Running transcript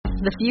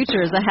The future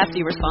is a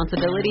hefty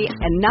responsibility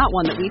and not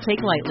one that we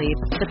take lightly.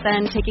 But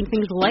then taking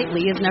things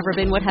lightly has never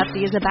been what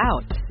Hefty is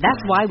about.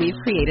 That's why we've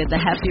created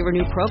the Hefty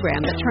Renew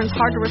program that turns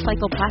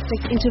hard-to-recycle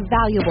plastics into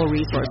valuable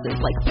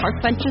resources like park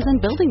benches and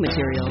building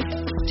materials.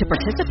 To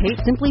participate,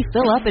 simply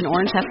fill up an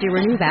orange Hefty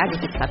Renew bag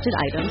with accepted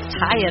items,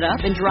 tie it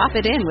up, and drop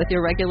it in with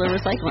your regular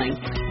recycling.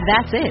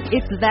 That's it.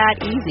 It's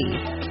that easy.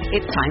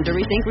 It's time to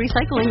rethink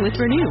recycling with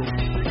Renew.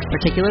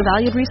 Particular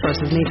valued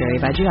resources may vary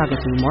by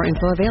geography. More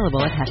info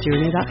available at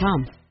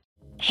heftyrenew.com.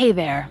 Hey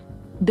there.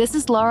 This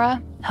is Laura,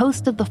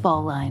 host of The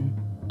Fall Line.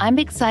 I'm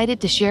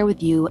excited to share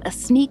with you a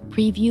sneak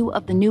preview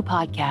of the new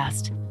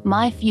podcast,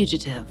 My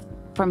Fugitive,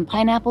 from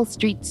Pineapple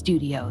Street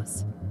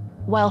Studios.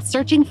 While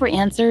searching for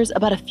answers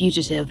about a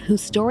fugitive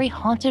whose story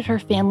haunted her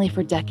family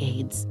for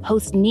decades,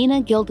 host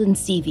Nina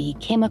Gilden-Seavey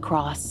came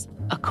across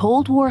a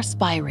Cold War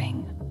spy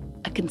ring,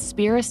 a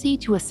conspiracy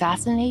to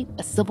assassinate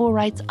a civil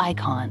rights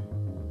icon,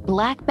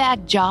 black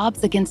bag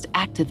jobs against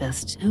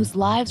activists whose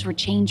lives were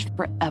changed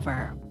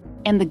forever,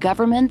 and the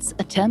government's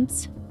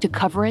attempts to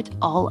cover it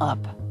all up.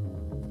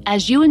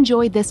 As you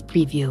enjoy this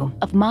preview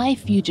of My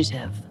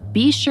Fugitive,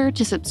 be sure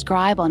to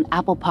subscribe on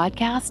Apple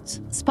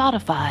Podcasts,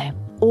 Spotify,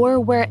 or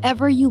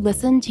wherever you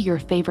listen to your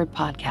favorite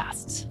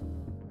podcasts.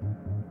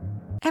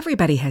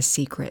 Everybody has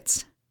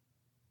secrets.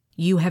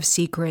 You have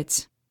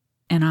secrets,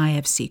 and I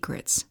have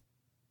secrets.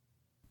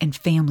 And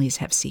families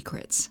have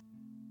secrets.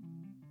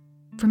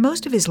 For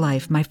most of his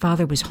life, my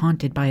father was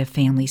haunted by a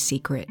family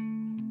secret,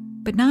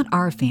 but not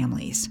our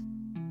family's.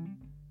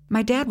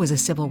 My dad was a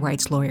civil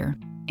rights lawyer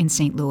in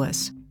St.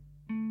 Louis,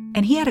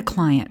 and he had a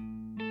client,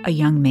 a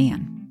young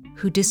man,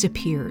 who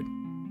disappeared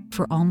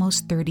for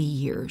almost 30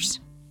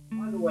 years.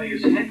 By the way,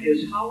 is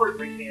Howard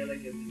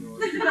Mechanic in New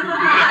York?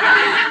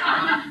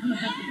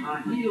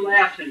 He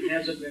left and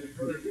hasn't been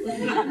heard.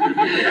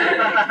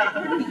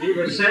 He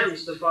was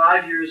sentenced to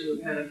 5 years in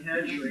the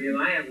penitentiary,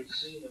 and I haven't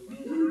seen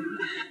him.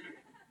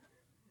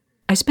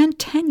 I spent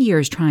 10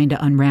 years trying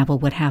to unravel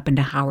what happened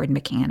to Howard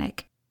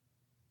Mechanic,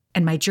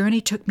 and my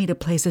journey took me to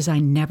places I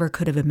never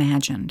could have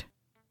imagined,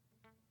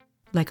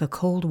 like a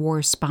Cold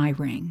War spy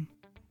ring.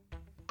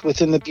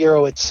 Within the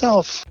Bureau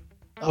itself,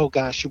 oh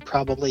gosh, you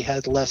probably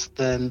had less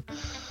than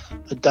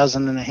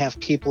 12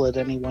 people at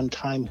any one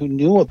time who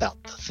knew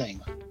about the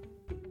thing.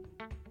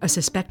 A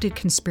suspected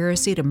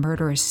conspiracy to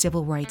murder a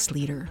civil rights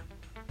leader.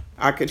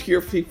 I could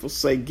hear people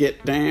say,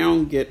 "Get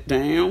down, get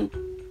down."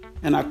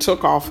 And I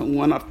took off and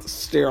went up the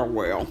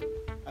stairwell.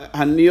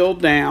 I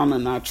kneeled down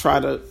and I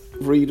tried to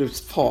read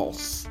his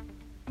pulse.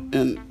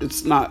 And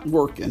it's not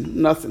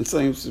working. Nothing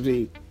seems to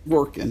be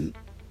working.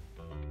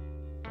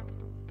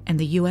 And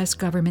the U.S.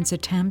 government's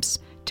attempts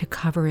to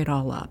cover it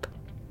all up.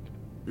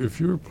 If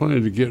you were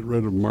planning to get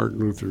rid of Martin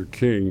Luther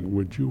King,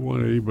 would you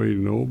want anybody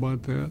to know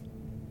about that?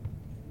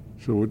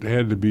 So it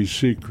had to be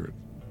secret.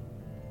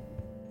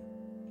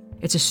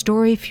 It's a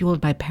story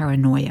fueled by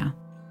paranoia,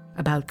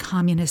 about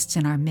communists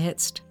in our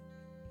midst,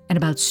 and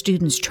about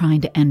students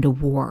trying to end a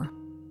war,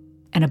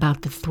 and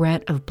about the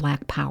threat of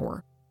black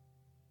power.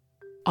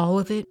 All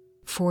of it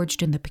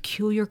forged in the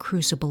peculiar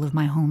crucible of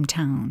my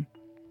hometown,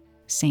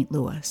 St.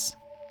 Louis.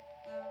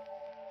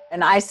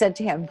 And I said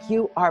to him,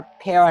 "You are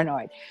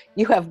paranoid.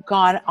 You have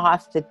gone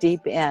off the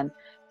deep end.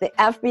 The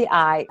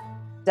FBI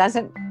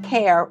doesn't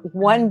care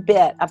one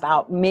bit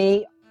about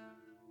me."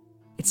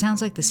 It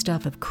sounds like the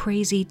stuff of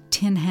crazy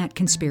tin hat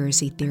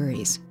conspiracy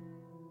theories.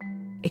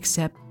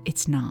 Except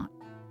it's not.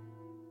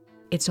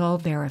 It's all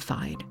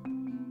verified.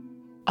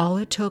 All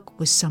it took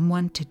was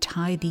someone to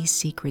tie these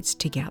secrets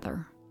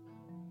together.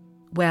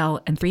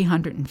 Well, and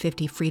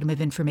 350 Freedom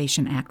of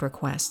Information Act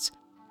requests,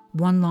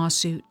 one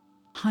lawsuit,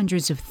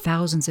 hundreds of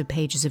thousands of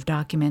pages of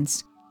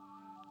documents,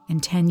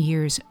 and 10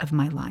 years of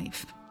my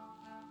life.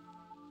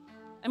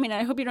 I mean,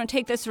 I hope you don't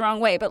take this the wrong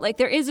way, but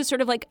there is a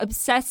sort of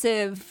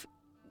obsessive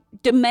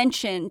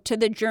dimension to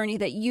the journey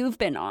that you've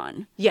been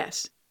on.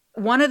 Yes.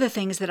 One of the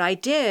things that I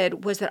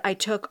did was that I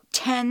took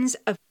tens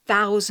of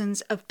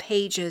thousands of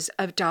pages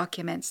of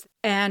documents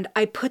and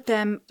I put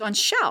them on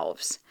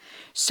shelves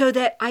so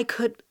that I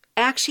could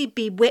actually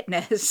be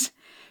witness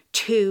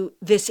to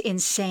this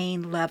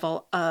insane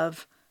level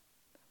of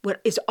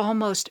what is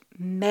almost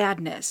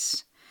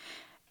madness.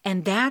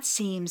 And that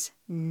seems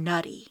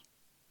nutty,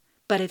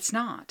 but it's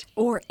not.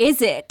 Or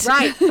is it?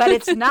 Right, but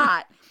it's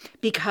not,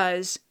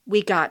 because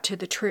we got to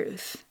the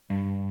truth.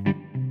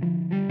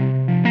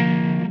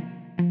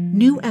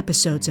 New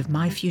episodes of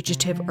My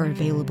Fugitive are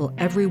available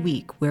every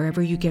week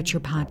wherever you get your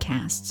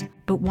podcasts.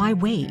 But why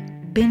wait?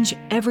 Binge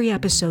every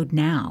episode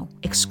now,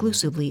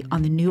 exclusively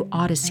on the new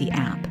Odyssey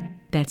app.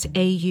 That's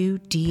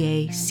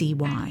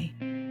AUDACY.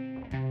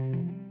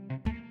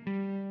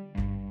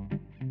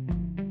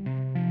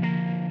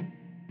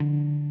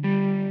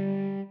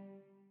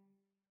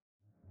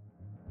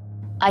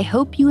 I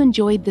hope you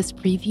enjoyed this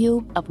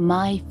preview of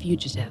My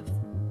Fugitive.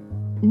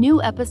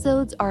 New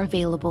episodes are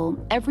available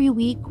every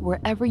week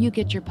wherever you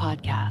get your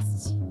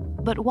podcasts.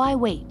 But why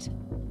wait?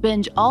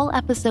 Binge all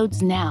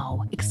episodes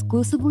now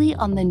exclusively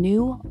on the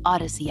new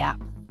Odyssey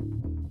app.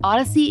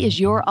 Odyssey is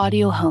your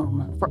audio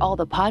home for all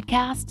the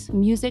podcasts,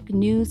 music,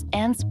 news,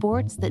 and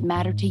sports that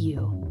matter to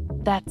you.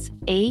 That's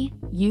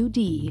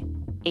AUDACY.